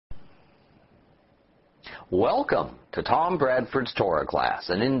Welcome to Tom Bradford's Torah class,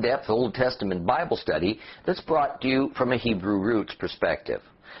 an in-depth Old Testament Bible study that's brought to you from a Hebrew roots perspective.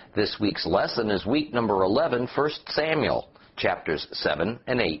 This week's lesson is week number 11, 1 Samuel, chapters 7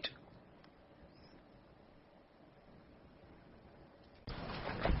 and 8.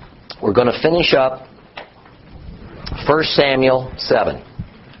 We're going to finish up 1 Samuel 7.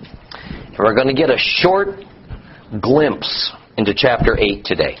 And we're going to get a short glimpse into chapter 8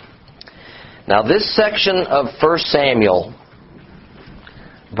 today. Now, this section of 1 Samuel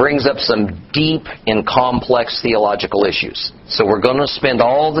brings up some deep and complex theological issues. So we're going to spend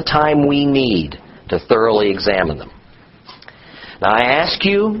all the time we need to thoroughly examine them. Now, I ask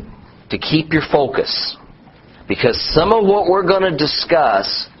you to keep your focus, because some of what we're going to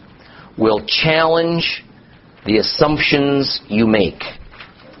discuss will challenge the assumptions you make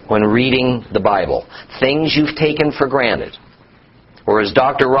when reading the Bible. Things you've taken for granted. Or as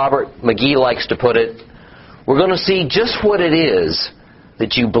Dr. Robert McGee likes to put it, we're going to see just what it is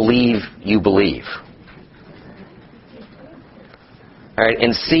that you believe you believe. All right,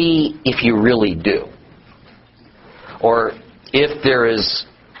 and see if you really do. Or if there is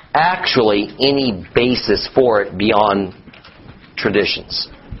actually any basis for it beyond traditions.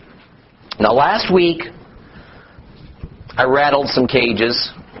 Now, last week, I rattled some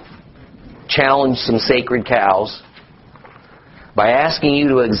cages, challenged some sacred cows, by asking you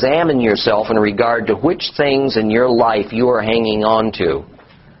to examine yourself in regard to which things in your life you are hanging on to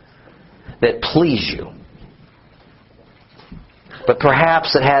that please you. But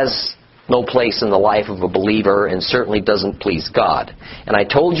perhaps it has no place in the life of a believer and certainly doesn't please God. And I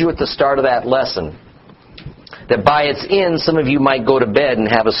told you at the start of that lesson that by its end, some of you might go to bed and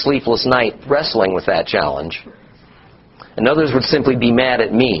have a sleepless night wrestling with that challenge. And others would simply be mad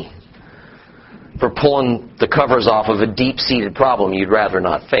at me for pulling the covers off of a deep-seated problem you'd rather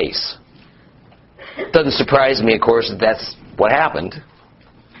not face. It doesn't surprise me, of course, that that's what happened.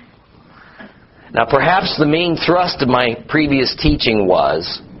 Now, perhaps the main thrust of my previous teaching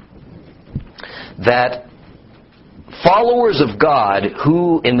was that followers of God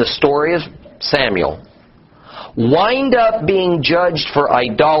who, in the story of Samuel, wind up being judged for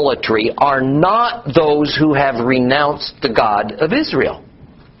idolatry are not those who have renounced the God of Israel.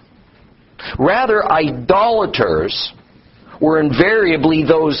 Rather, idolaters were invariably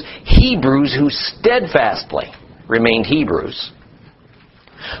those Hebrews who steadfastly remained Hebrews,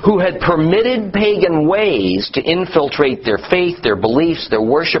 who had permitted pagan ways to infiltrate their faith, their beliefs, their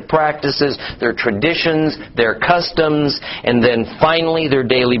worship practices, their traditions, their customs, and then finally their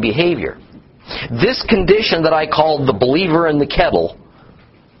daily behavior. This condition that I call the believer in the kettle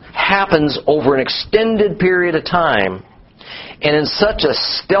happens over an extended period of time and in such a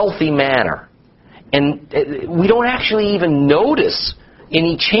stealthy manner. And we don't actually even notice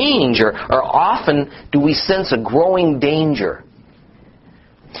any change, or often do we sense a growing danger.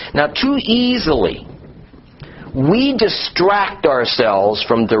 Now, too easily, we distract ourselves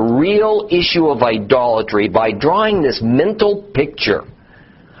from the real issue of idolatry by drawing this mental picture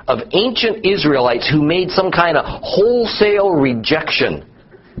of ancient Israelites who made some kind of wholesale rejection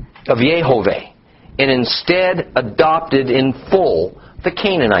of Yehovah and instead adopted in full the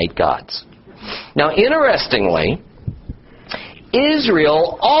Canaanite gods. Now, interestingly,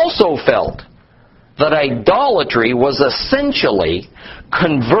 Israel also felt that idolatry was essentially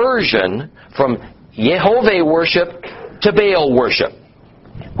conversion from Yehovah worship to Baal worship,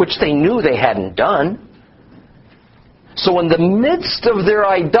 which they knew they hadn't done. So in the midst of their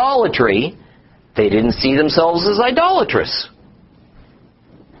idolatry, they didn't see themselves as idolatrous.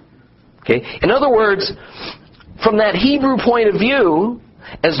 Okay? In other words, from that Hebrew point of view,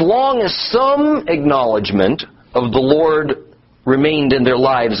 as long as some acknowledgement of the Lord remained in their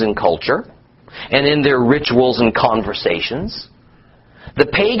lives and culture, and in their rituals and conversations, the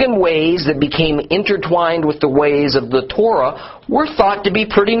pagan ways that became intertwined with the ways of the Torah were thought to be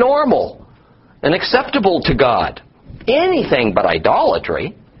pretty normal and acceptable to God. Anything but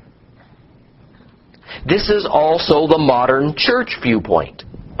idolatry. This is also the modern church viewpoint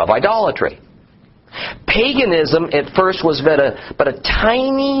of idolatry. Paganism at first was but a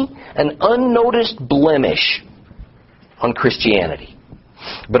tiny and unnoticed blemish on Christianity.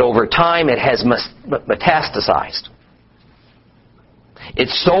 But over time it has metastasized. It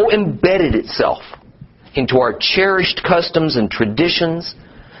so embedded itself into our cherished customs and traditions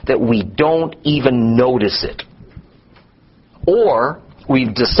that we don't even notice it. Or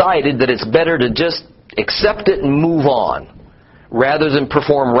we've decided that it's better to just accept it and move on, rather than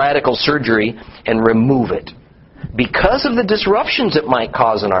perform radical surgery and remove it, because of the disruptions it might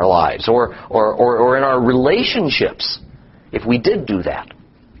cause in our lives or in our relationships if we did do that.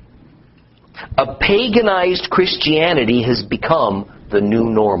 A paganized Christianity has become the new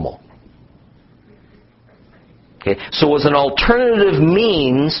normal. Okay? So as an alternative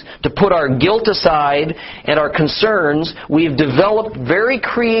means to put our guilt aside and our concerns, we've developed very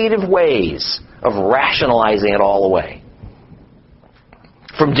creative ways of rationalizing it all away.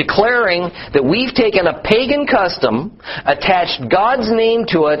 From declaring that we've taken a pagan custom, attached God's name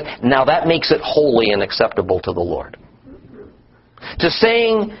to it, now that makes it holy and acceptable to the Lord. To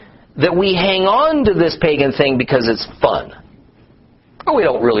saying that we hang on to this pagan thing because it's fun, or we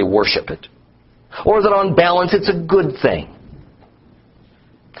don't really worship it, or that on balance it's a good thing.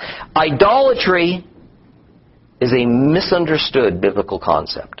 Idolatry is a misunderstood biblical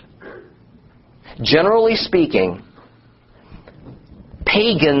concept. Generally speaking,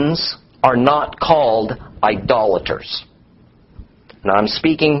 pagans are not called idolaters. Now I'm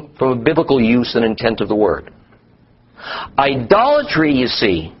speaking from a biblical use and intent of the word. Idolatry, you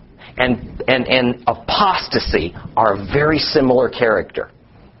see, and apostasy are of very similar character.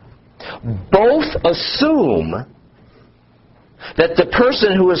 Both assume that the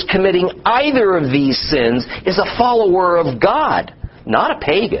person who is committing either of these sins is a follower of God, not a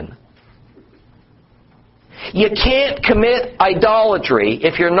pagan. You can't commit idolatry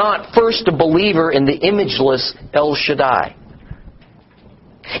if you're not first a believer in the imageless El Shaddai.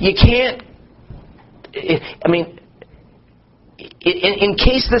 You can't... in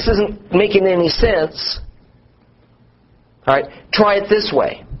case this isn't making any sense, all right, try it this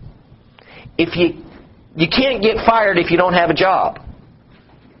way. If you can't get fired if you don't have a job.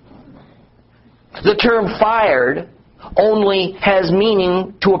 The term fired only has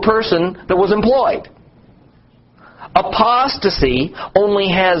meaning to a person that was employed. Apostasy only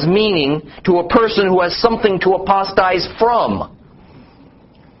has meaning to a person who has something to apostatize from.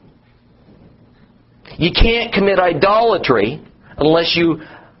 You can't commit idolatry unless you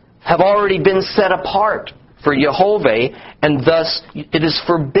have already been set apart for Jehovah, and thus it is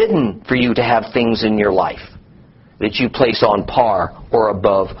forbidden for you to have things in your life that you place on par or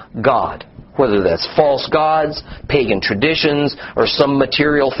above God. Whether that's false gods, pagan traditions, or some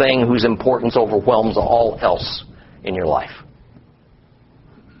material thing whose importance overwhelms all else in your life.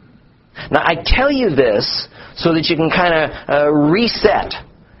 Now, I tell you this so that you can kind of reset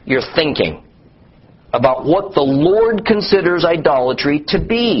your thinking about what the Lord considers idolatry to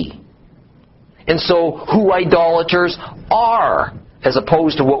be. And so, who idolaters are, as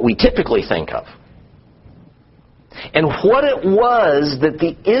opposed to what we typically think of. And what it was that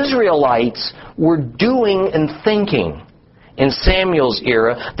the Israelites were doing and thinking in Samuel's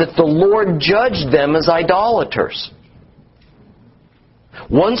era that the Lord judged them as idolaters.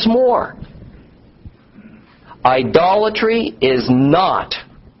 Once more, idolatry is not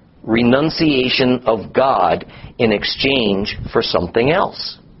renunciation of God in exchange for something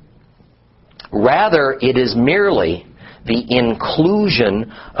else. Rather, it is merely the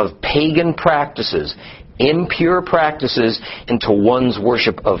inclusion of pagan practices, impure practices, into one's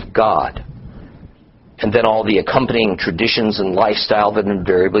worship of God. And then all the accompanying traditions and lifestyle that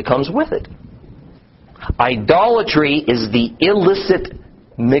invariably comes with it. Idolatry is the illicit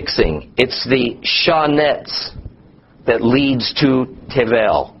mixing. It's the shanetz that leads to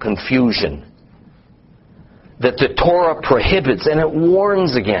tevel, confusion, that the Torah prohibits and it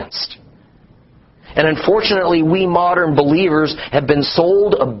warns against. And unfortunately, we modern believers have been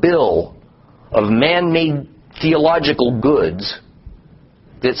sold a bill of man-made theological goods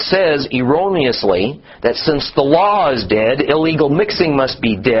that says erroneously that since the law is dead, illegal mixing must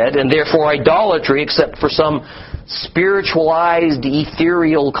be dead, and therefore idolatry, except for some spiritualized,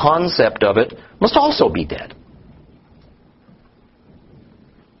 ethereal concept of it, must also be dead.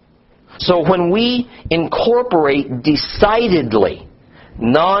 So when we incorporate decidedly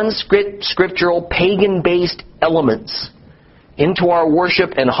non-scriptural, pagan-based elements into our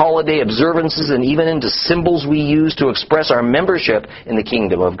worship and holiday observances and even into symbols we use to express our membership in the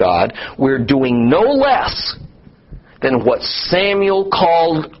kingdom of God, we're doing no less than what Samuel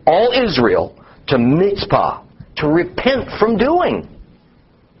called all Israel to mitzpah, to repent from doing.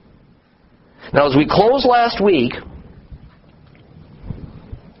 Now, as we closed last week,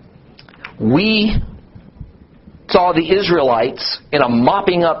 we saw the Israelites in a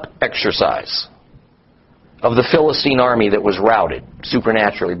mopping up exercise of the Philistine army that was routed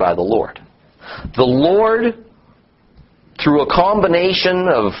supernaturally by the Lord. The Lord, through a combination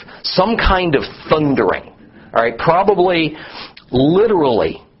of some kind of thundering, all right, probably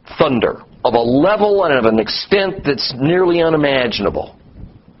literally thunder, of a level and of an extent that's nearly unimaginable,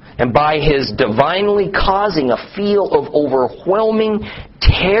 and by His divinely causing a feel of overwhelming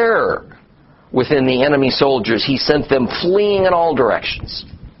terror within the enemy soldiers, He sent them fleeing in all directions.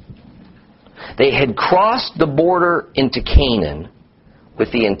 They had crossed the border into Canaan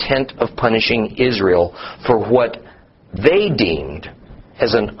with the intent of punishing Israel for what they deemed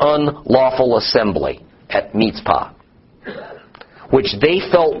as an unlawful assembly at Mitzpah, which they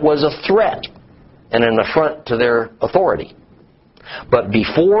felt was a threat and an affront to their authority. But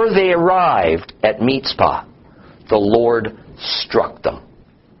before they arrived at Mitzpah, the Lord struck them.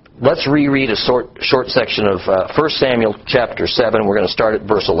 Let's reread a short section of 1 Samuel chapter 7. We're going to start at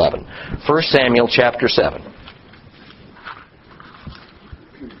verse 11. 1 Samuel chapter 7.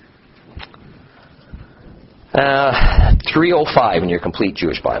 Uh, 305 in your complete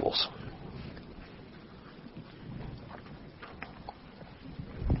Jewish Bibles.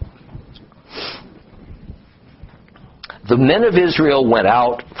 The men of Israel went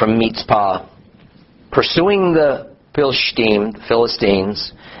out from Mitzpah, pursuing the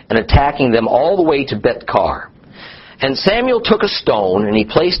Philistines, and attacking them all the way to Beth-kar. And Samuel took a stone, and he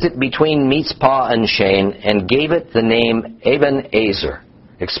placed it between Mitzpah and Shen, and gave it the name Ebenezer,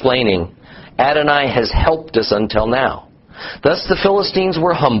 explaining, Adonai has helped us until now. Thus the Philistines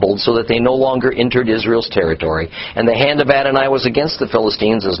were humbled so that they no longer entered Israel's territory, and the hand of Adonai was against the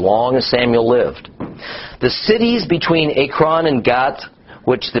Philistines as long as Samuel lived. The cities between Ekron and Gath,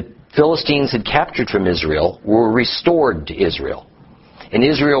 which the Philistines had captured from Israel, were restored to Israel. And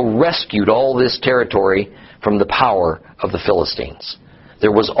Israel rescued all this territory from the power of the Philistines.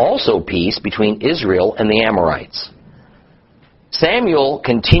 There was also peace between Israel and the Amorites. Samuel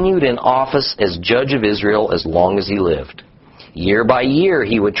continued in office as judge of Israel as long as he lived. Year by year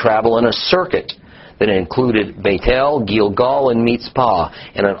he would travel in a circuit that included Bethel, Gilgal, and Mitzpah,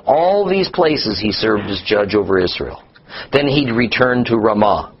 and in all these places he served as judge over Israel. Then he'd return to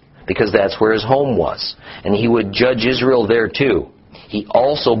Ramah, because that's where his home was, and he would judge Israel there too. He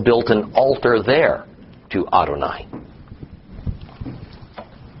also built an altar there to Adonai.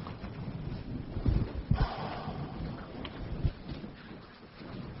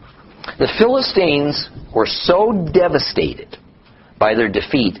 The Philistines were so devastated by their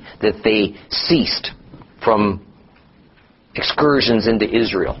defeat that they ceased from excursions into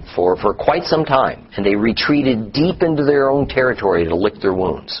Israel for quite some time, and they retreated deep into their own territory to lick their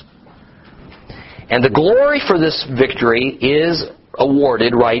wounds. And the glory for this victory is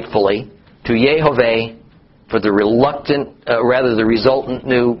awarded rightfully to Yehovah for the the resultant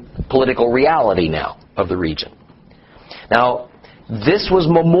new political reality now of the region. Now, this was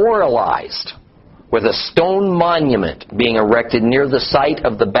memorialized with a stone monument being erected near the site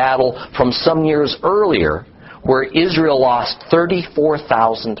of the battle from some years earlier, where Israel lost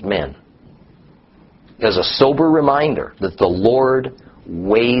 34,000 men. As a sober reminder that the Lord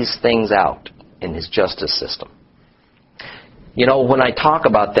weighs things out in His justice system. You know, when I talk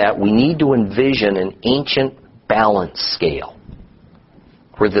about that, we need to envision an ancient balance scale,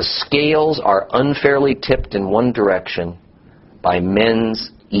 where the scales are unfairly tipped in one direction by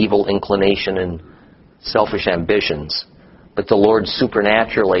men's evil inclination and selfish ambitions, but the Lord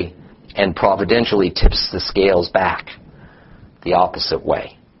supernaturally and providentially tips the scales back the opposite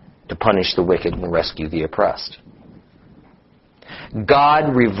way to punish the wicked and rescue the oppressed.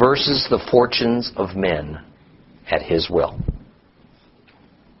 God reverses the fortunes of men at His will.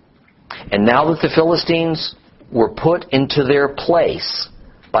 And now that the Philistines were put into their place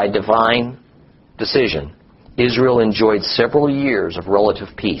by divine decision, Israel enjoyed several years of relative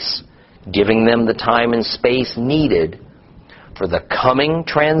peace, giving them the time and space needed for the coming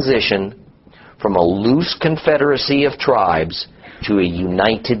transition from a loose confederacy of tribes to a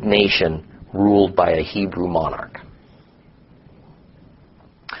united nation ruled by a Hebrew monarch.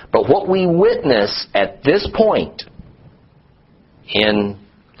 But what we witness at this point in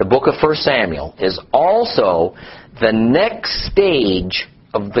the book of 1 Samuel is also the next stage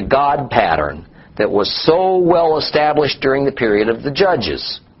of the God pattern that was so well established during the period of the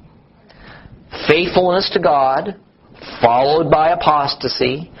Judges. Faithfulness to God, followed by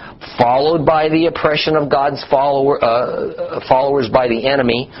apostasy, followed by the oppression of God's followers by the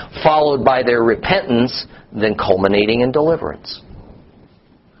enemy, followed by their repentance, then culminating in deliverance.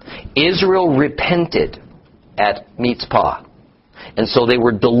 Israel repented at Mitzpah, and so they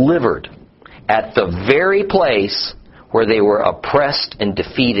were delivered at the very place where they were oppressed and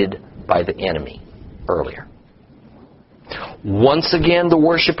defeated by the enemy earlier. Once again, the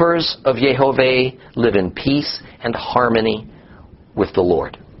worshipers of Yehovah live in peace and harmony with the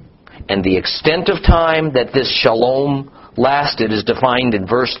Lord. And the extent of time that this shalom lasted is defined in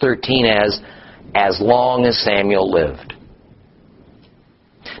verse 13 as long as Samuel lived.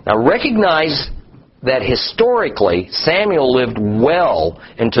 Now recognize that historically, Samuel lived well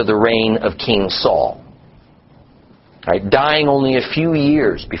into the reign of King Saul, right, dying only a few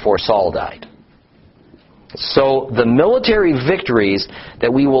years before Saul died. So the military victories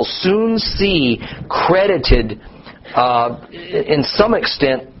that we will soon see credited in some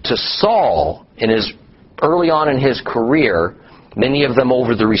extent to Saul early on in his career, many of them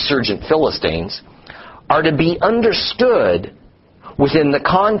over the resurgent Philistines, are to be understood within the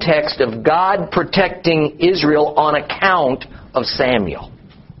context of God protecting Israel on account of Samuel.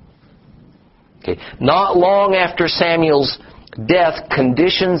 Okay. Not long after Samuel's death,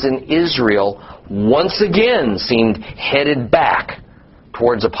 conditions in Israel once again seemed headed back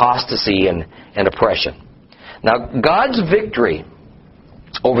towards apostasy and oppression. Now, God's victory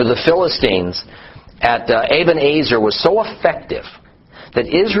over the Philistines at Ebenezer was so effective that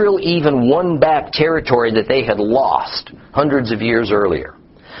Israel even won back territory that they had lost hundreds of years earlier.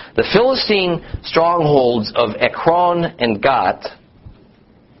 The Philistine strongholds of Ekron and Gath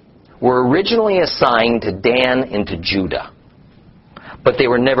were originally assigned to Dan and to Judah, but they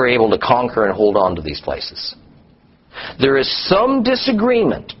were never able to conquer and hold on to these places. There is some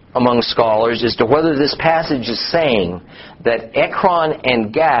disagreement among scholars as to whether this passage is saying that Ekron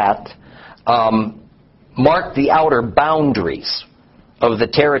and Gath marked the outer boundaries of the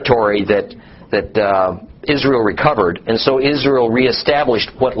territory that Israel recovered, and so Israel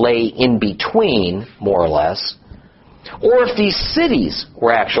reestablished what lay in between, more or less, or if these cities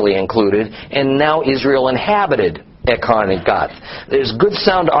were actually included, and now Israel inhabited Ekron and Gath. There's good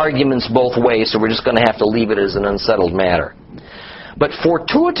sound arguments both ways, so we're just going to have to leave it as an unsettled matter. But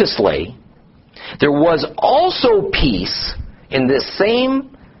fortuitously, there was also peace in this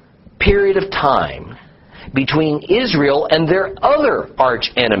same period of time between Israel and their other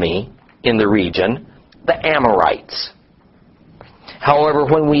arch-enemy in the region, the Amorites. However,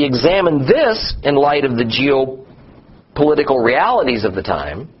 when we examine this in light of the geopolitical realities of the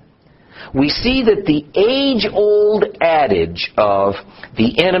time, we see that the age-old adage of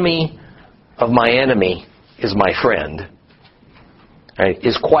the enemy of my enemy is my friend, right,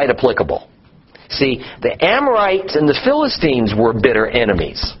 is quite applicable. See, the Amorites and the Philistines were bitter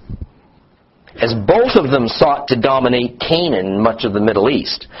enemies, as both of them sought to dominate Canaan and much of the Middle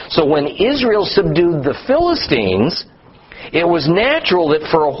East. So when Israel subdued the Philistines, it was natural that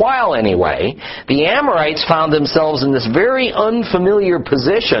for a while anyway, the Amorites found themselves in this very unfamiliar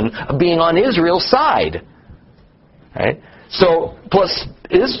position of being on Israel's side. Right? So, plus,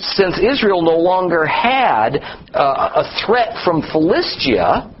 since Israel no longer had a threat from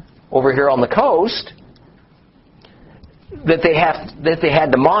Philistia over here on the coast that they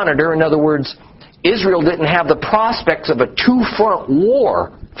had to monitor, in other words, Israel didn't have the prospects of a two-front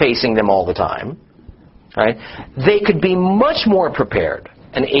war facing them all the time. Right? They could be much more prepared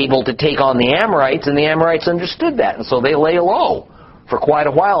and able to take on the Amorites, and the Amorites understood that, and so they lay low for quite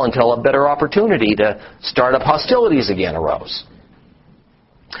a while until a better opportunity to start up hostilities again arose.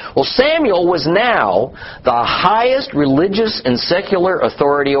 Well, Samuel was now the highest religious and secular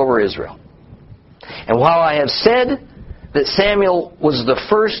authority over Israel. And while I have said that Samuel was the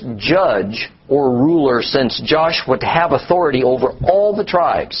first judge or ruler since Joshua to have authority over all the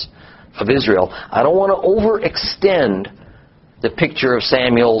tribes of Israel, I don't want to overextend the picture of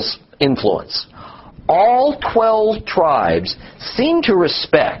Samuel's influence. All 12 tribes seem to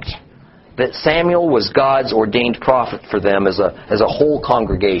respect that Samuel was God's ordained prophet for them as a whole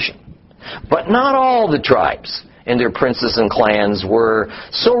congregation. But not all the tribes and their princes and clans were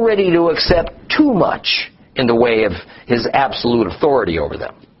so ready to accept too much in the way of his absolute authority over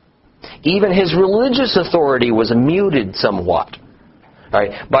them. Even his religious authority was muted somewhat,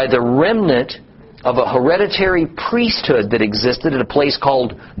 right, by the remnant of a hereditary priesthood that existed at a place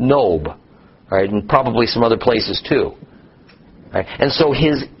called Nob, right, and probably some other places too. Right? And so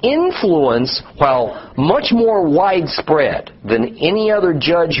his influence, while much more widespread than any other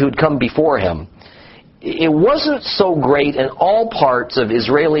judge who had come before him, it wasn't so great in all parts of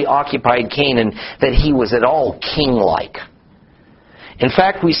Israeli-occupied Canaan that he was at all king-like. In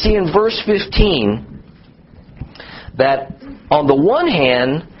fact, we see in verse 15 that on the one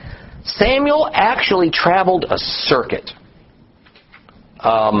hand, Samuel actually traveled a circuit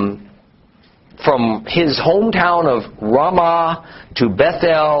from his hometown of Ramah to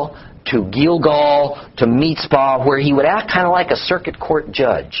Bethel to Gilgal to Mitzpah, where he would act kind of like a circuit court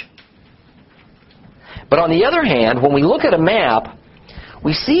judge. But on the other hand, when we look at a map,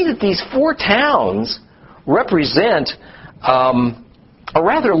 we see that these four towns represent a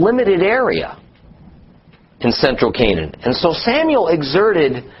rather limited area in central Canaan. And so Samuel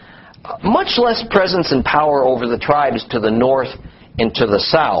exerted much less presence and power over the tribes to the north and to the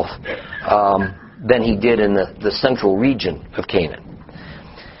south than he did in the central region of Canaan.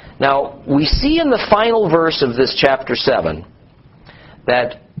 Now, we see in the final verse of this chapter 7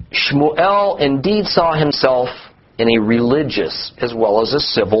 that Shmuel indeed saw himself in a religious as well as a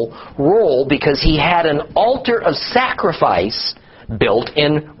civil role because he had an altar of sacrifice built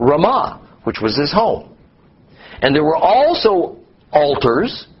in Ramah, which was his home. And there were also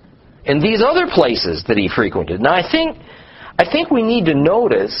altars in these other places that he frequented. Now I think we need to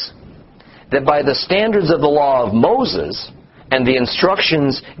notice that by the standards of the law of Moses and the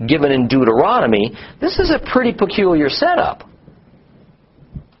instructions given in Deuteronomy, this is a pretty peculiar setup.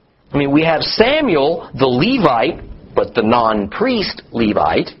 I mean, we have Samuel, the Levite, but the non-priest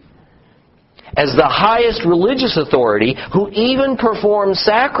Levite, as the highest religious authority who even performed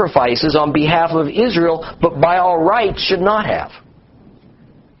sacrifices on behalf of Israel, but by all rights should not have.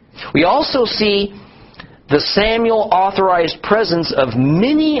 We also see the Samuel authorized presence of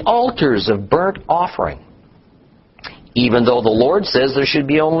many altars of burnt offering, even though the Lord says there should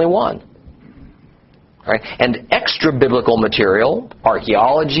be only one. Right? And extra biblical material,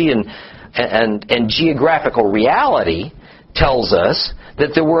 archaeology and geographical reality tells us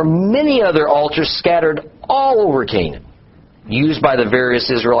that there were many other altars scattered all over Canaan, used by the various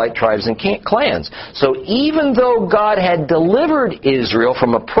Israelite tribes and clans. So even though God had delivered Israel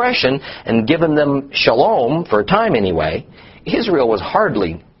from oppression and given them shalom, for a time anyway, Israel was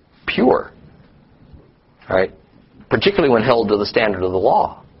hardly pure, right? Particularly when held to the standard of the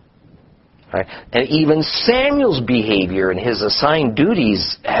law. Right? And even Samuel's behavior and his assigned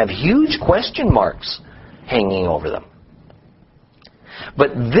duties have huge question marks hanging over them.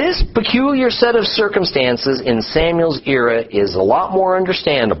 But this peculiar set of circumstances in Samuel's era is a lot more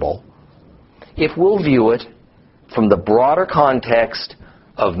understandable if we'll view it from the broader context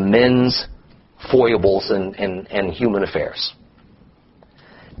of men's foibles and human affairs.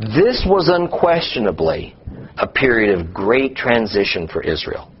 This was unquestionably a period of great transition for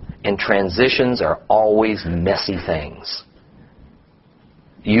Israel. And transitions are always messy things.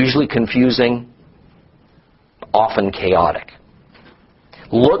 Usually confusing, often chaotic.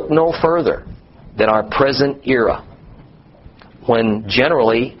 Look no further than our present era, when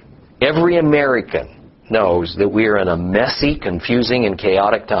generally every American knows that we are in a messy, confusing, and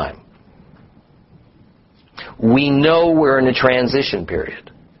chaotic time. We know we're in a transition period,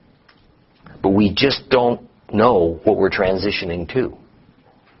 but we just don't know what we're transitioning to.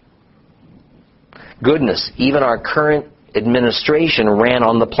 Goodness, even our current administration ran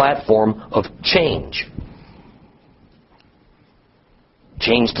on the platform of change.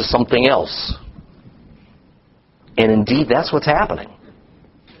 Change to something else. And indeed, that's what's happening.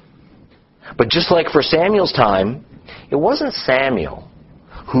 But just like for Samuel's time, it wasn't Samuel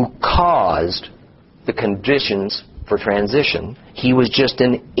who caused the conditions for transition. He was just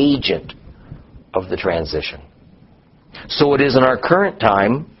an agent of the transition. So it is in our current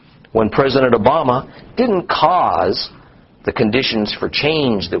time when President Obama didn't cause the conditions for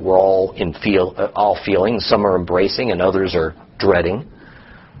change that we're all feeling. Some are embracing and others are dreading.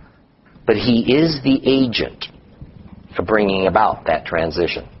 But he is the agent for bringing about that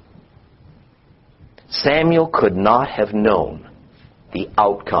transition. Samuel could not have known the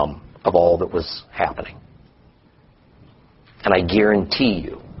outcome of all that was happening. And I guarantee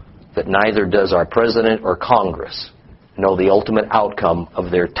you that neither does our president or Congress know the ultimate outcome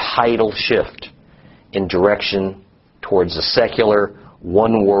of their tidal shift in direction towards a secular,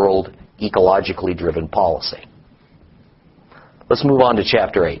 one-world, ecologically driven policy. Let's move on to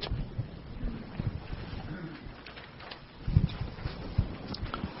chapter 8.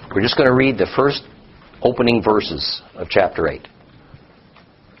 We're just going to read the first opening verses of chapter 8.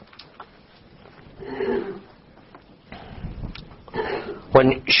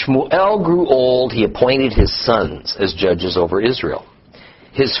 When Shmuel grew old, he appointed his sons as judges over Israel.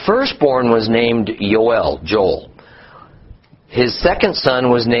 His firstborn was named Joel. His second son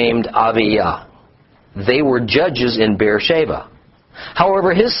was named Aviah. They were judges in Beersheba.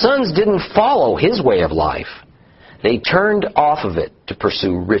 However, his sons didn't follow his way of life. They turned off of it to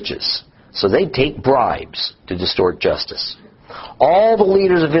pursue riches. So they'd take bribes to distort justice. All the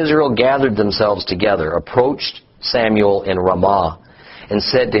leaders of Israel gathered themselves together, approached Samuel in Ramah, and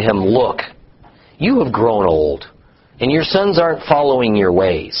said to him, "Look, you have grown old, and your sons aren't following your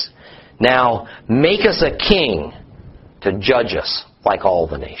ways. Now make us a king to judge us like all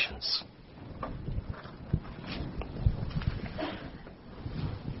the nations."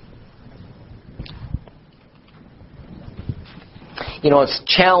 You know, it's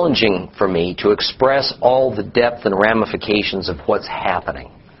challenging for me to express all the depth and ramifications of what's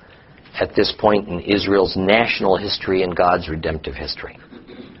happening at this point in Israel's national history and God's redemptive history.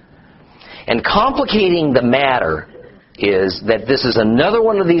 And complicating the matter is that this is another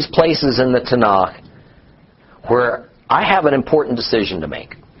one of these places in the Tanakh where I have an important decision to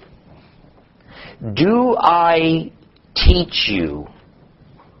make. do I teach you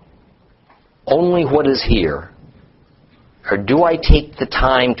only what is here, or do I take the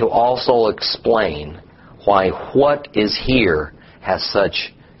time to also explain why what is here has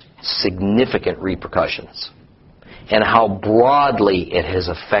such significant repercussions and how broadly it has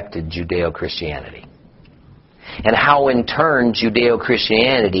affected Judeo-Christianity? And how, in turn,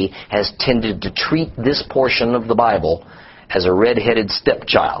 Judeo-Christianity has tended to treat this portion of the Bible as a red-headed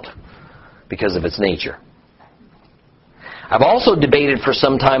stepchild because of its nature. I've also debated for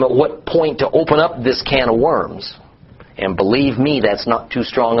some time at what point to open up this can of worms. And believe me, that's not too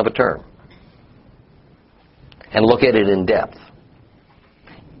strong of a term. And look at it in depth.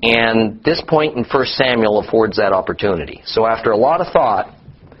 And this point in 1 Samuel affords that opportunity. So after a lot of thought,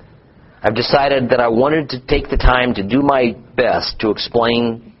 I've decided that I wanted to take the time to do my best to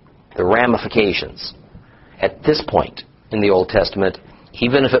explain the ramifications at this point in the Old Testament,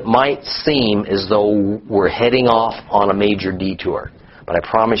 even if it might seem as though we're heading off on a major detour. But I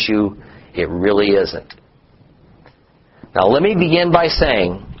promise you, it really isn't. Now let me begin by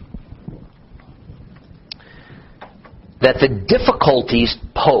saying that the difficulties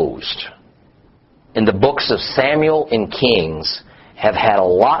posed in the books of Samuel and Kings have had a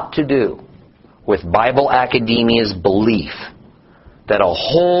lot to do with Bible academia's belief that a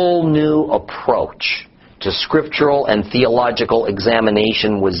whole new approach to scriptural and theological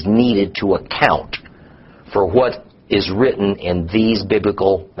examination was needed to account for what is written in these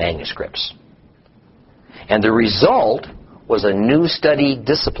biblical manuscripts. And the result was a new study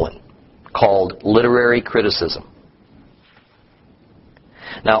discipline called literary criticism.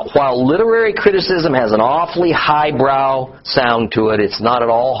 Now, while literary criticism has an awfully highbrow sound to it, it's not at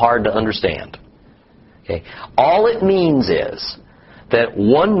all hard to understand. Okay? All it means is that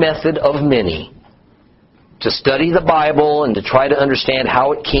one method of many to study the Bible and to try to understand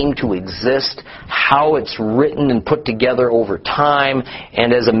how it came to exist, how it's written and put together over time,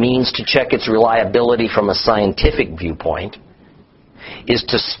 and as a means to check its reliability from a scientific viewpoint, is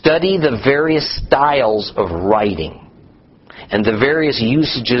to study the various styles of writing and the various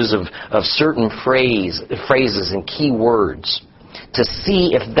usages of certain phrases and key words to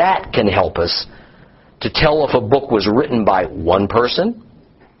see if that can help us to tell if a book was written by one person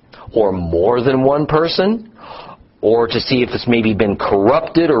or more than one person, or to see if it's maybe been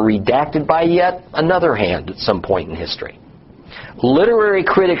corrupted or redacted by yet another hand at some point in history. Literary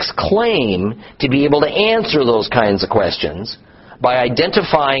critics claim to be able to answer those kinds of questions by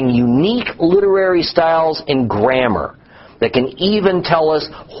identifying unique literary styles in grammar that can even tell us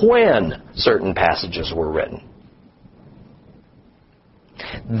when certain passages were written.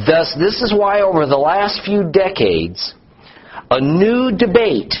 Thus, this is why over the last few decades, a new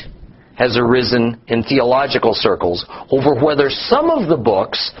debate has arisen in theological circles over whether some of the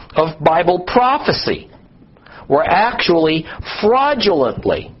books of Bible prophecy were actually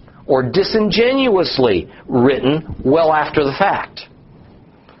fraudulently or disingenuously written well after the fact.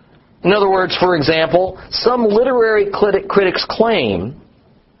 In other words, for example, some literary critics claim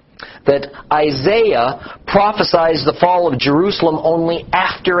that Isaiah prophesies the fall of Jerusalem only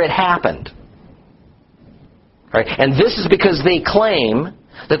after it happened. Right? And this is because they claim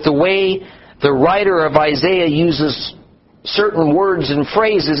that the way the writer of Isaiah uses certain words and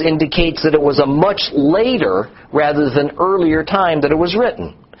phrases indicates that it was a much later rather than earlier time that it was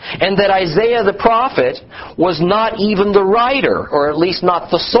written. And that Isaiah the prophet was not even the writer, or at least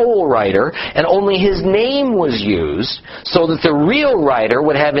not the sole writer, and only his name was used so that the real writer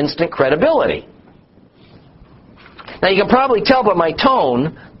would have instant credibility. Now you can probably tell by my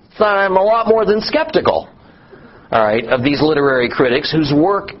tone that I'm a lot more than skeptical, all right, of these literary critics whose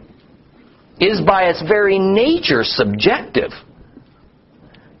work is by its very nature subjective.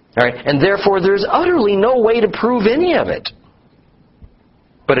 All right, and therefore there's utterly no way to prove any of it.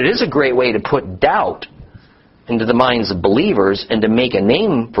 But it is a great way to put doubt into the minds of believers and to make a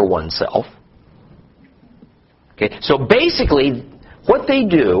name for oneself. Okay, so basically, what they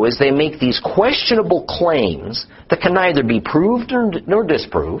do is they make these questionable claims that can neither be proved nor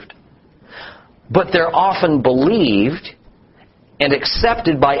disproved, but they're often believed and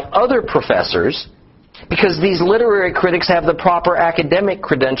accepted by other professors because these literary critics have the proper academic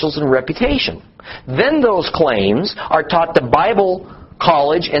credentials and reputation. Then those claims are taught to Bible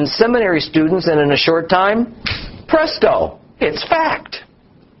college and seminary students, and in a short time, presto, it's fact.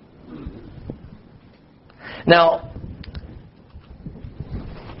 Now,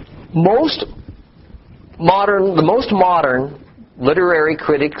 the most modern literary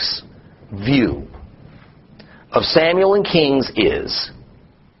critics' view of Samuel and Kings is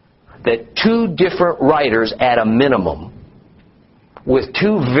that two different writers, at a minimum, with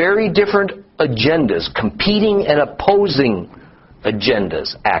two very different agendas, competing and opposing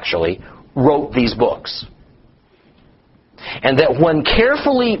agendas, actually, wrote these books. And that when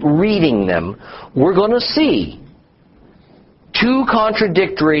carefully reading them, we're going to see two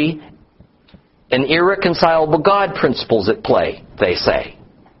contradictory and irreconcilable God principles at play, they say.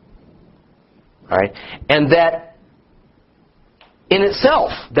 All right? And that in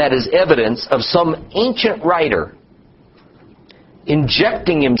itself, that is evidence of some ancient writer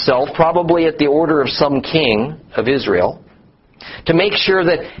injecting himself, probably at the order of some king of Israel, to make sure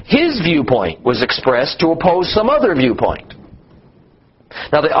that his viewpoint was expressed to oppose some other viewpoint.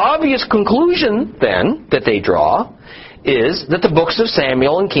 Now, the obvious conclusion, then, that they draw is that the books of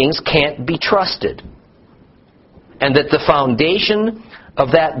Samuel and Kings can't be trusted. And that the foundation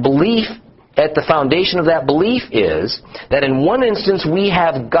of that belief, at the foundation of that belief is that in one instance we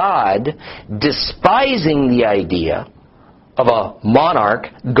have God despising the idea of a monarch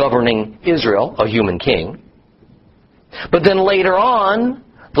governing Israel, a human king. But then later on,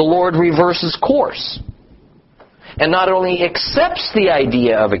 the Lord reverses course and not only accepts the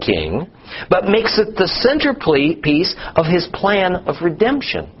idea of a king, but makes it the centerpiece of his plan of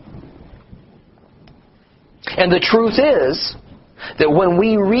redemption. And the truth is that when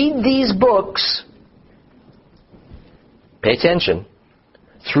we read these books, pay attention,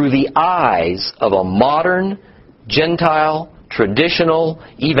 through the eyes of a modern, Gentile, traditional,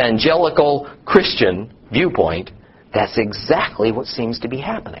 evangelical, Christian viewpoint, that's exactly what seems to be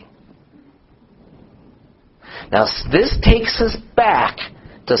happening. Now, this takes us back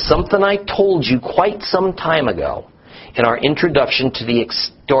to something I told you quite some time ago in our introduction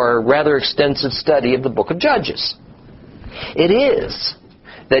to our rather extensive study of the book of Judges. It is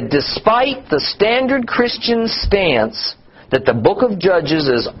that despite the standard Christian stance that the book of Judges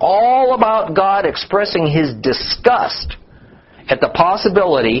is all about God expressing his disgust at the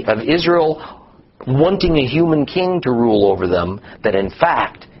possibility of Israel wanting a human king to rule over them, that in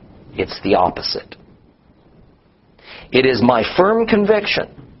fact, it's the opposite. It is my firm conviction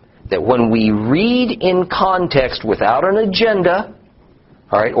that when we read in context without an agenda,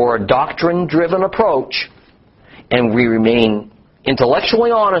 all right, or a doctrine-driven approach, and we remain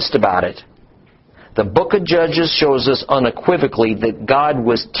intellectually honest about it, the book of Judges shows us unequivocally that God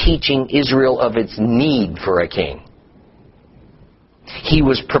was teaching Israel of its need for a king. He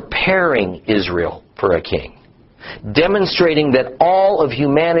was preparing Israel for a king, demonstrating that all of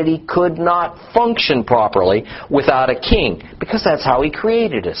humanity could not function properly without a king, because that's how he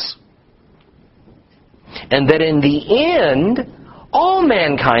created us. And that in the end, all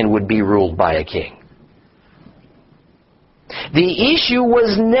mankind would be ruled by a king. The issue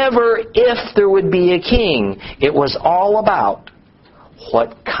was never if there would be a king. It was all about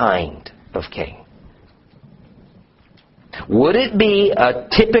what kind of king. Would it be a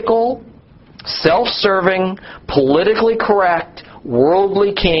typical, self-serving, politically correct,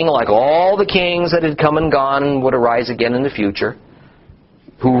 worldly king like all the kings that had come and gone and would arise again in the future,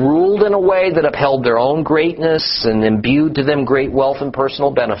 who ruled in a way that upheld their own greatness and imbued to them great wealth and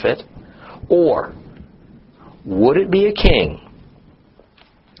personal benefit? Or would it be a king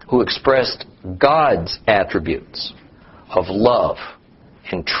who expressed God's attributes of love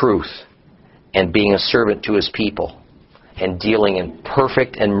and truth and being a servant to his people and dealing in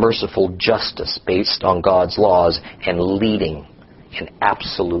perfect and merciful justice based on God's laws and leading in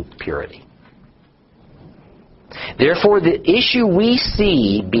absolute purity? Therefore, the issue we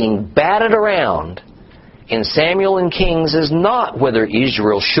see being batted around in Samuel and Kings is not whether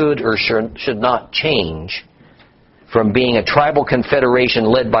Israel should or should not change from being a tribal confederation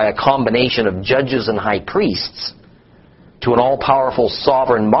led by a combination of judges and high priests to an all-powerful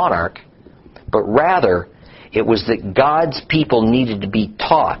sovereign monarch, but rather it was that God's people needed to be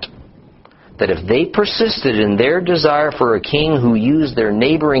taught that if they persisted in their desire for a king who used their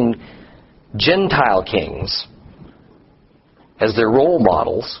neighboring Gentile kings as their role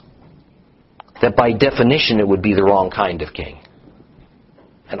models, that by definition it would be the wrong kind of king.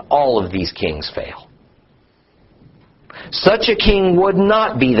 And all of these kings fail. Such a king would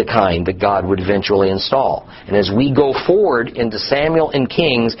not be the kind that God would eventually install. And as we go forward into Samuel and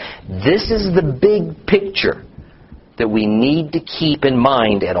Kings, this is the big picture that we need to keep in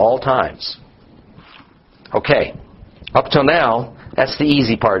mind at all times. Okay, up till now, that's the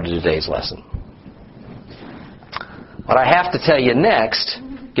easy part of today's lesson. What I have to tell you next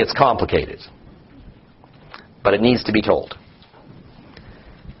gets complicated, but it needs to be told.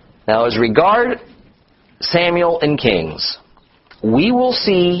 Now, as regard Samuel and Kings, we will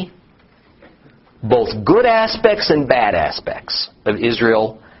see both good aspects and bad aspects of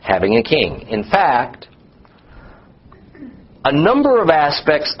Israel having a king. In fact, A number of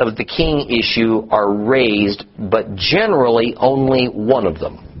aspects of the king issue are raised, but generally only one of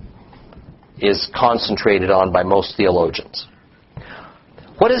them is concentrated on by most theologians.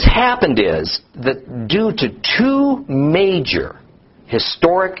 What has happened is that due to two major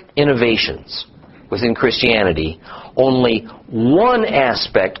historic innovations within Christianity, only one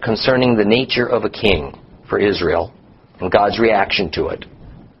aspect concerning the nature of a king for Israel and God's reaction to it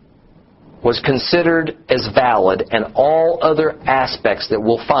was considered as valid, and all other aspects that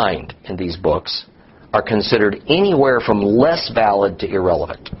we'll find in these books are considered anywhere from less valid to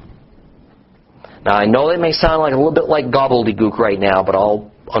irrelevant. Now, I know that may sound like a little bit like gobbledygook right now, but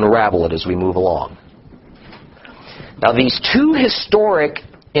I'll unravel it as we move along. Now, these two historic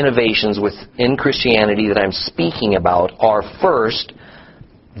innovations within Christianity that I'm speaking about are, first,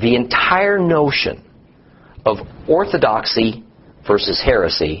 the entire notion of orthodoxy versus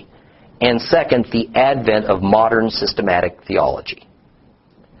heresy, and second, the advent of modern systematic theology.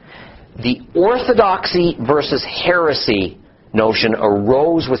 The orthodoxy versus heresy notion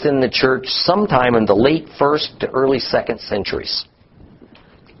arose within the church sometime in the late 1st to early 2nd centuries.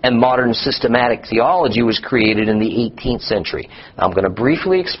 And modern systematic theology was created in the 18th century. Now, I'm going to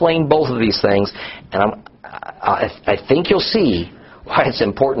briefly explain both of these things, and I think you'll see why it's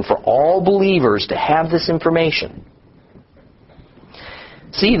important for all believers to have this information.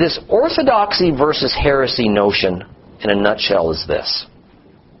 See, this orthodoxy versus heresy notion, in a nutshell, is this: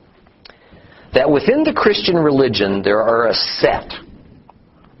 that within the Christian religion there are a set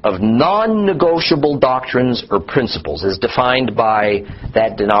of non-negotiable doctrines or principles, as defined by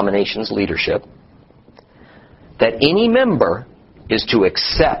that denomination's leadership, that any member is to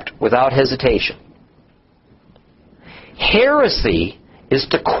accept without hesitation. Heresy is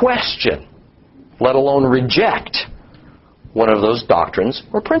to question, let alone reject, one of those doctrines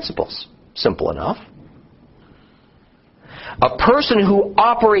or principles. Simple enough. A person who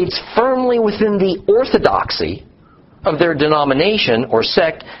operates firmly within the orthodoxy of their denomination or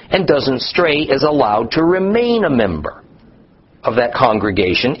sect and doesn't stray is allowed to remain a member of that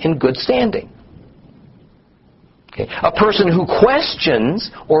congregation in good standing. Okay. A person who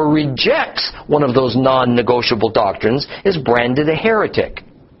questions or rejects one of those non-negotiable doctrines is branded a heretic.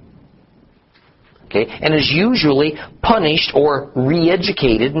 Okay, and is usually punished or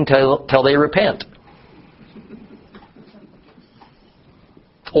re-educated until they repent.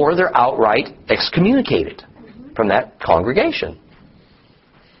 Or they're outright excommunicated from that congregation.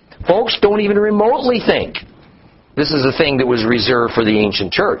 Folks, don't even remotely think this is a thing that was reserved for the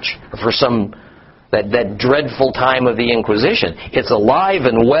ancient church, or for that dreadful time of the Inquisition. It's alive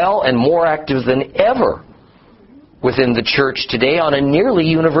and well and more active than ever within the church today on a nearly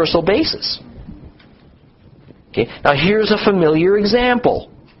universal basis. Okay. Now, here's a familiar example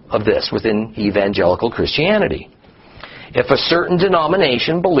of this within evangelical Christianity. If a certain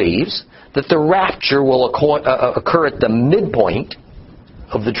denomination believes that the rapture will occur at the midpoint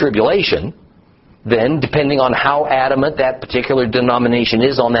of the tribulation, then, depending on how adamant that particular denomination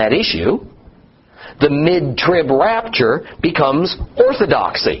is on that issue, the mid-trib rapture becomes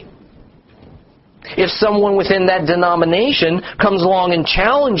orthodoxy. If someone within that denomination comes along and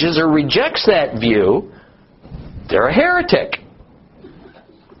challenges or rejects that view, they're a heretic.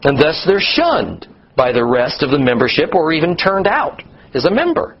 And thus they're shunned by the rest of the membership, or even turned out as a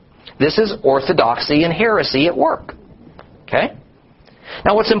member. This is orthodoxy and heresy at work. Okay?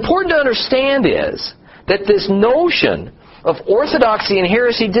 Now, what's important to understand is that this notion of orthodoxy and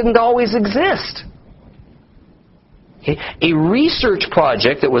heresy didn't always exist. Okay? A research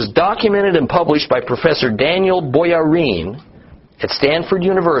project that was documented and published by Professor Daniel Boyarin at Stanford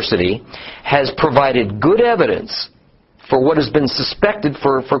University has provided good evidence for what has been suspected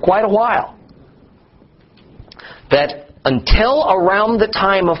for quite a while. That until around the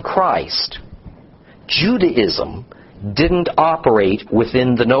time of Christ, Judaism didn't operate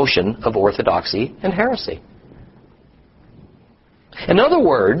within the notion of orthodoxy and heresy. In other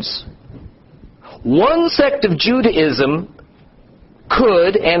words, one sect of Judaism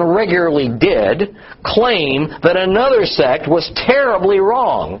could, and regularly did, claim that another sect was terribly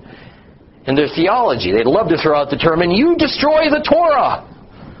wrong in their theology. They'd love to throw out the term, and you destroy the Torah.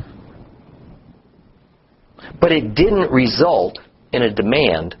 But it didn't result in a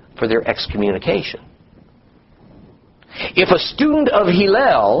demand for their excommunication. If a student of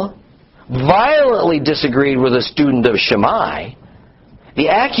Hillel violently disagreed with a student of Shammai, the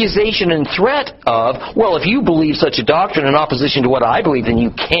accusation and threat of, well, if you believe such a doctrine in opposition to what I believe, then you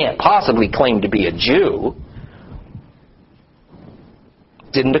can't possibly claim to be a Jew,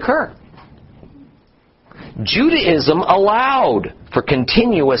 didn't occur. Judaism allowed for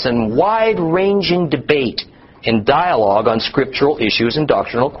continuous and wide-ranging debate in dialogue on scriptural issues and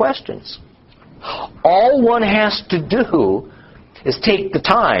doctrinal questions. All one has to do is take the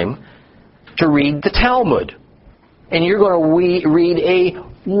time to read the Talmud. And you're going to read a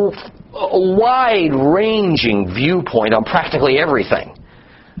wide-ranging viewpoint on practically everything,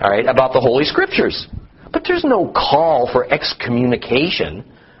 all right, about the Holy Scriptures. But there's no call for excommunication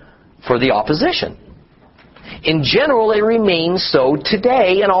for the opposition. In general, it remains so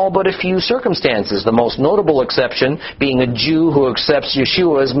today in all but a few circumstances, the most notable exception being a Jew who accepts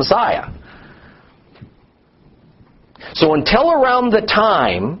Yeshua as Messiah. So until around the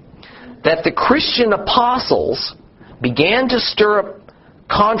time that the Christian apostles began to stir up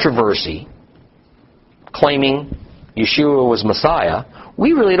controversy, claiming Yeshua was Messiah,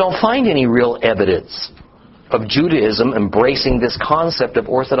 we really don't find any real evidence of Judaism embracing this concept of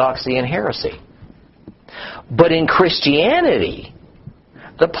orthodoxy and heresy. But in Christianity,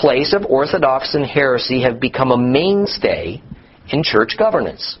 the place of orthodox and heresy have become a mainstay in church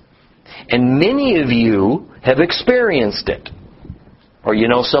governance. And many of you have experienced it, or you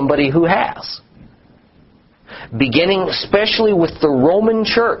know somebody who has. Beginning especially with the Roman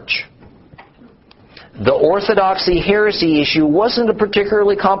Church, the orthodoxy heresy issue wasn't a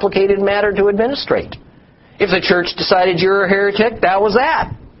particularly complicated matter to administrate. If the church decided you're a heretic, that was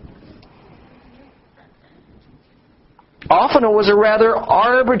that. Often it was a rather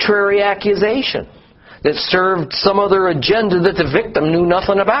arbitrary accusation that served some other agenda that the victim knew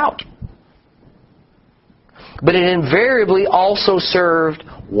nothing about. But it invariably also served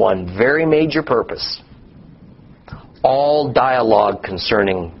one very major purpose. All dialogue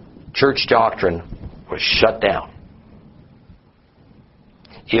concerning church doctrine was shut down.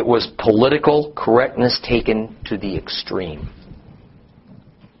 It was political correctness taken to the extreme.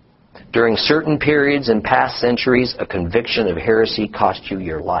 During certain periods in past centuries, a conviction of heresy cost you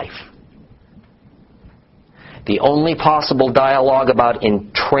your life. The only possible dialogue about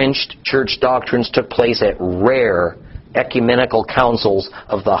entrenched church doctrines took place at rare ecumenical councils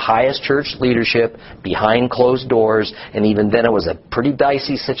of the highest church leadership behind closed doors, and even then it was a pretty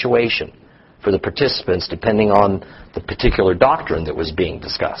dicey situation for the participants depending on the particular doctrine that was being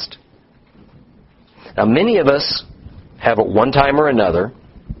discussed. Now, many of us have at one time or another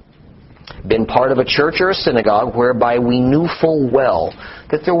been part of a church or a synagogue whereby we knew full well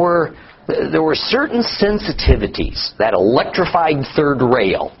that there were certain sensitivities, that electrified third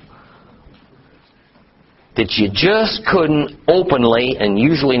rail, that you just couldn't openly, and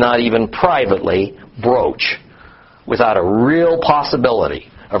usually not even privately, broach without a real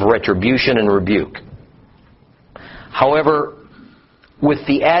possibility of retribution and rebuke. However, with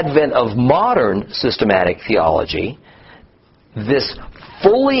the advent of modern systematic theology, this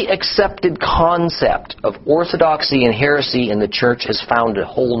fully accepted concept of orthodoxy and heresy in the church has found a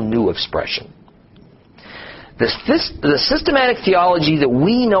whole new expression. The systematic theology that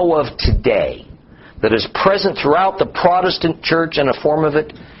we know of today, that is present throughout the Protestant church and a form of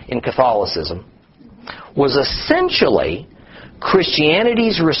it in Catholicism, was essentially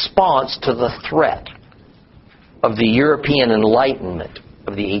Christianity's response to the threat of the European Enlightenment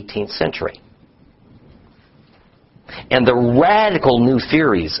of the 18th century. And the radical new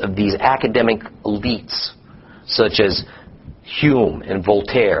theories of these academic elites, such as Hume and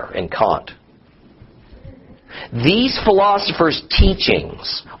Voltaire and Kant. These philosophers'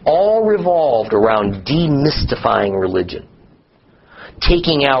 teachings all revolved around demystifying religion,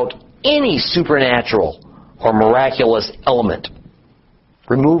 taking out any supernatural or miraculous element,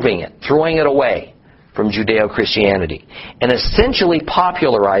 removing it, throwing it away from Judeo-Christianity, and essentially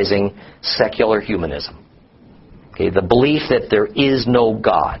popularizing secular humanism. Okay, the belief that there is no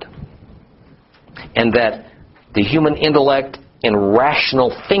God, and that the human intellect and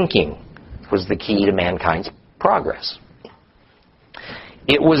rational thinking was the key to mankind's progress.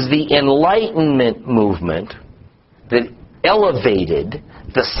 It was the Enlightenment movement that elevated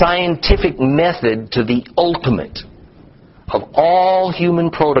the scientific method to the ultimate of all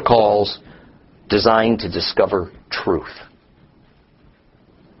human protocols designed to discover truth.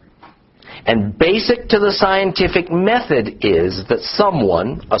 And basic to the scientific method is that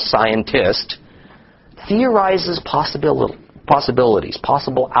someone, a scientist, theorizes possibilities,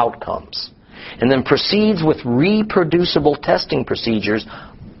 possible outcomes, and then proceeds with reproducible testing procedures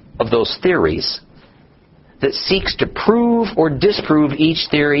of those theories that seeks to prove or disprove each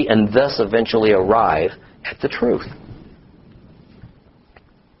theory and thus eventually arrive at the truth.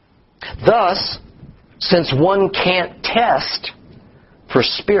 Thus, since one can't test for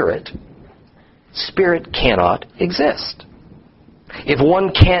spirit, spirit cannot exist. If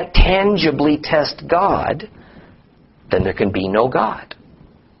one can't tangibly test God, then there can be no God.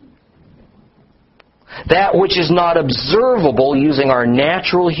 That which is not observable using our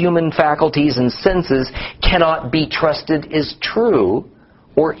natural human faculties and senses cannot be trusted as true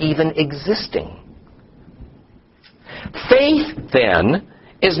or even existing. Faith, then,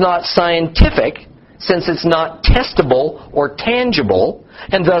 is not scientific, since it's not testable or tangible,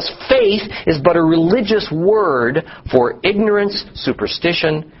 and thus faith is but a religious word for ignorance,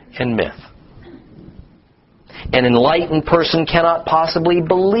 superstition, and myth. An enlightened person cannot possibly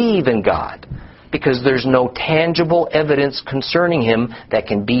believe in God, because there's no tangible evidence concerning Him that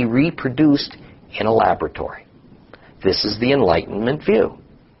can be reproduced in a laboratory. This is the Enlightenment view.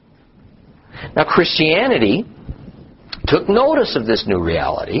 Now, Christianity took notice of this new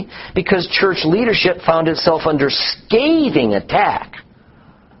reality because church leadership found itself under scathing attack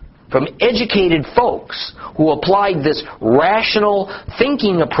from educated folks who applied this rational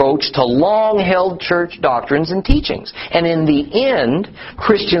thinking approach to long-held church doctrines and teachings. And in the end,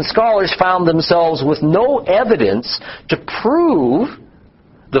 Christian scholars found themselves with no evidence to prove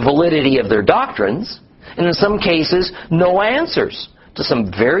the validity of their doctrines, and in some cases, no answers to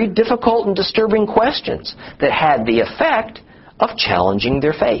some very difficult and disturbing questions that had the effect of challenging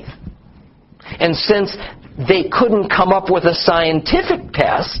their faith. And since they couldn't come up with a scientific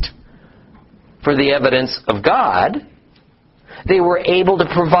test for the evidence of God, they were able to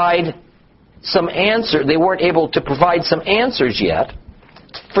provide some answer. They weren't able to provide some answers yet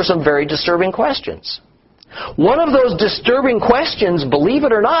for some very disturbing questions. One of those disturbing questions, believe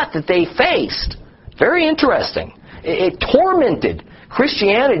it or not, that they faced, very interesting, it tormented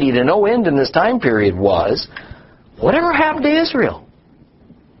Christianity to no end in this time period, was, whatever happened to Israel?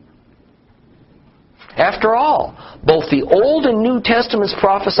 After all, both the Old and New Testaments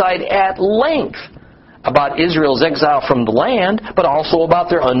prophesied at length about Israel's exile from the land, but also about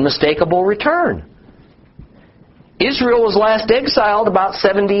their unmistakable return. Israel was last exiled about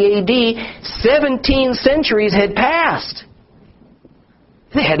 70 AD. 17 centuries had passed.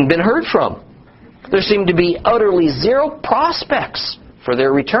 They hadn't been heard from. There seemed to be utterly zero prospects for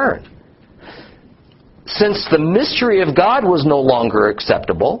their return. Since the mystery of God was no longer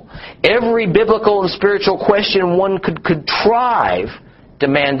acceptable, every biblical and spiritual question one could contrive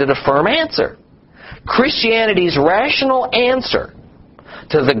demanded a firm answer. Christianity's rational answer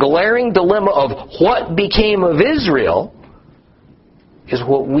to the glaring dilemma of what became of Israel is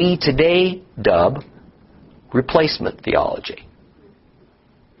what we today dub replacement theology.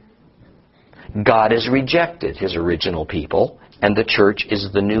 God has rejected His original people, and the church is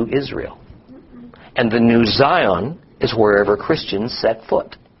the new Israel. And the new Zion is wherever Christians set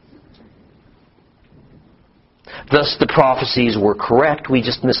foot. Thus, the prophecies were correct. We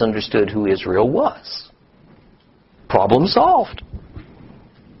just misunderstood who Israel was. Problem solved.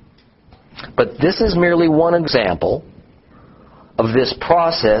 But this is merely one example of this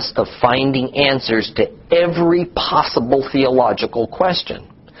process of finding answers to every possible theological question.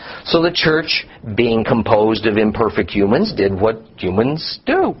 So the church, being composed of imperfect humans, did what humans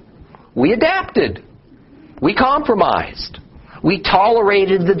do. We adapted. We compromised. We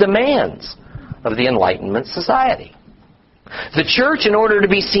tolerated the demands of the Enlightenment society. The church, in order to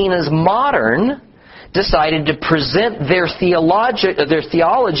be seen as modern, decided to present their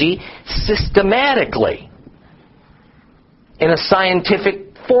theology systematically in a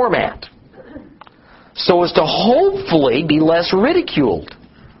scientific format, so as to hopefully be less ridiculed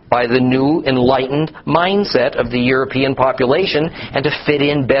by the new enlightened mindset of the European population and to fit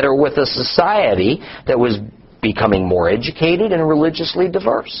in better with a society that was becoming more educated and religiously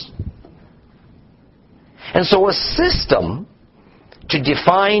diverse. And so a system to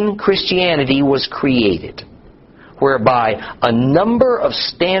define Christianity was created, whereby a number of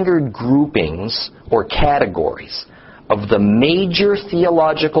standard groupings or categories of the major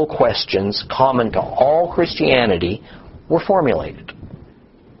theological questions common to all Christianity were formulated.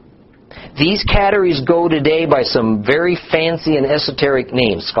 These categories go today by some very fancy and esoteric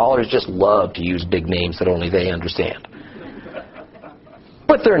names. Scholars just love to use big names that only they understand.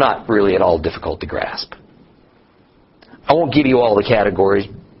 But they're not really at all difficult to grasp. I won't give you all the categories,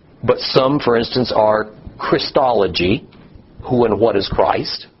 but some, for instance, are Christology, who and what is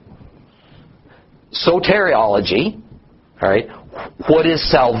Christ. Soteriology, all right, what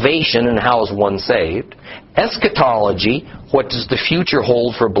is salvation and how is one saved? Eschatology, what does the future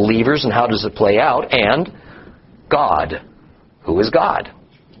hold for believers and how does it play out? And God, who is God?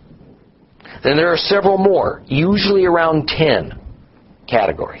 Then there are several more, usually around 10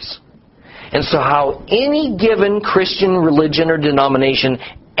 categories. And so how any given Christian religion or denomination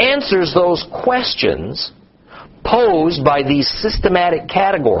answers those questions posed by these systematic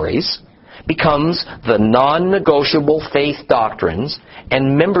categories becomes the non-negotiable faith doctrines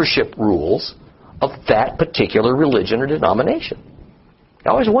and membership rules of that particular religion or denomination.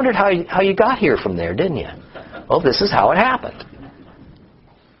 You always wondered how you got here from there, didn't you? Well, this is how it happened.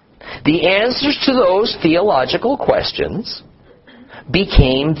 The answers to those theological questions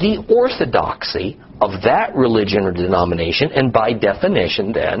became the orthodoxy of that religion or denomination, and by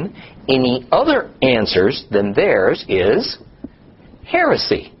definition then, any other answers than theirs is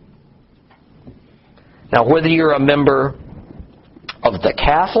heresy. Now, whether you're a member of the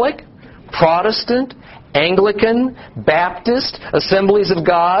Catholic, Protestant, Anglican, Baptist, Assemblies of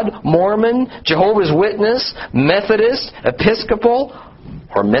God, Mormon, Jehovah's Witness, Methodist, Episcopal,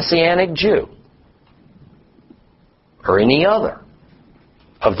 or Messianic Jew, or any other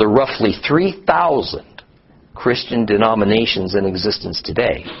of the roughly 3,000 Christian denominations in existence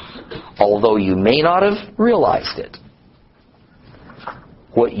today, although you may not have realized it,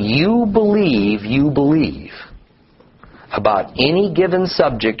 what you believe about any given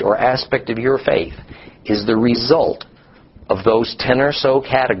subject or aspect of your faith is the result of those 10 or so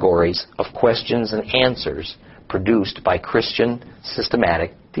categories of questions and answers produced by Christian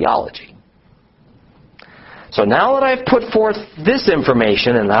systematic theology. So now that I've put forth this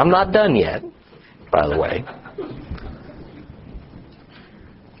information, and I'm not done yet, by the way.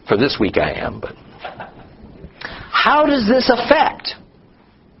 For this week I am, but how does this affect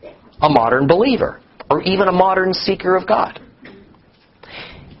a modern believer, or even a modern seeker of God?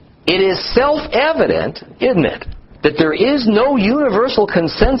 It is self-evident, isn't it, that there is no universal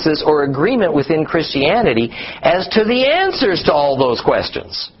consensus or agreement within Christianity as to the answers to all those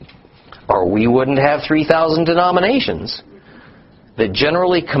questions. Or we wouldn't have 3,000 denominations that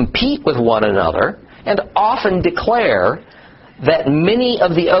generally compete with one another and often declare that many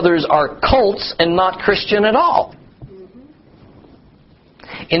of the others are cults and not Christian at all.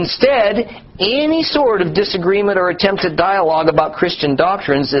 Instead, any sort of disagreement or attempted dialogue about Christian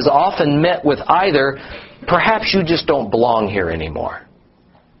doctrines is often met with either, perhaps you just don't belong here anymore,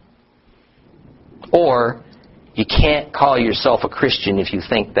 or you can't call yourself a Christian if you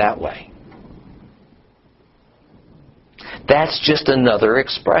think that way. That's just another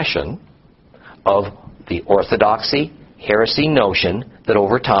expression of the orthodoxy, heresy notion that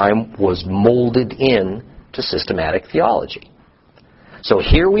over time was molded in to systematic theology. So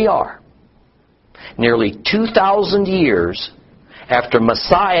here we are, nearly 2,000 years after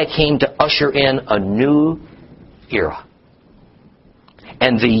Messiah came to usher in a new era.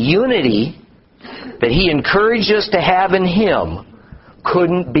 And the unity that he encouraged us to have in him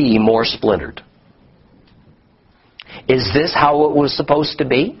couldn't be more splintered. Is this how it was supposed to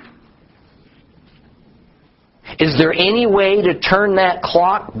be? Is there any way to turn that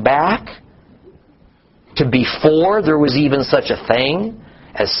clock back to before there was even such a thing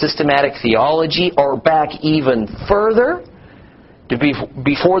as systematic theology, or back even further to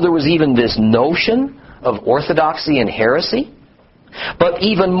before there was even this notion of orthodoxy and heresy? But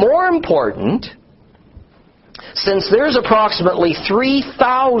even more important, since there's approximately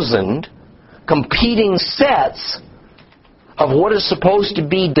 3,000 competing sets of what is supposed to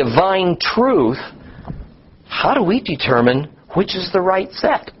be divine truth, how do we determine which is the right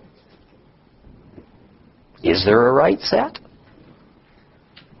set? Is there a right set?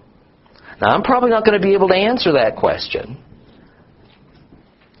 Now, I'm probably not going to be able to answer that question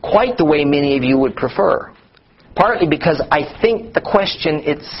quite the way many of you would prefer. Partly because I think the question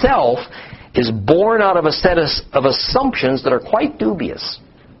itself is born out of a set of assumptions that are quite dubious.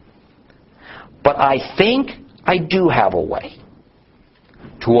 But I think I do have a way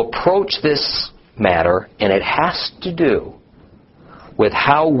to approach this matter, and it has to do with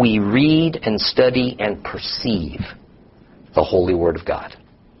how we read and study and perceive the Holy Word of God.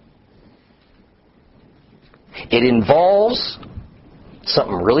 It involves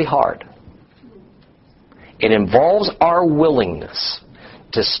something really hard. It involves our willingness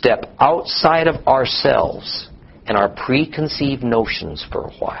to step outside of ourselves and our preconceived notions for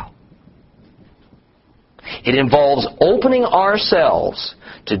a while. It involves opening ourselves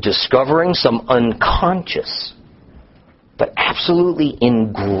to discovering some unconscious but absolutely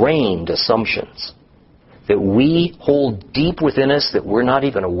ingrained assumptions that we hold deep within us that we're not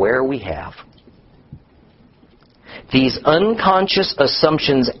even aware we have. These unconscious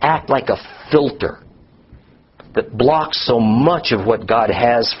assumptions act like a filter that blocks so much of what God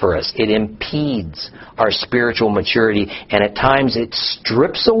has for us. It impedes our spiritual maturity, and at times it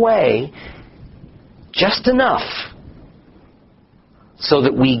strips away just enough so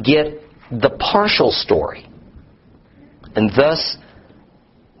that we get the partial story, and thus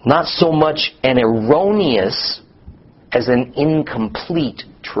not so much an erroneous as an incomplete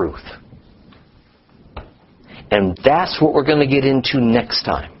truth. And that's what we're going to get into next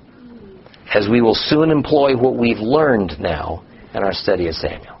time as we will soon employ what we've learned now in our study of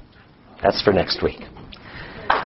Samuel. That's for next week.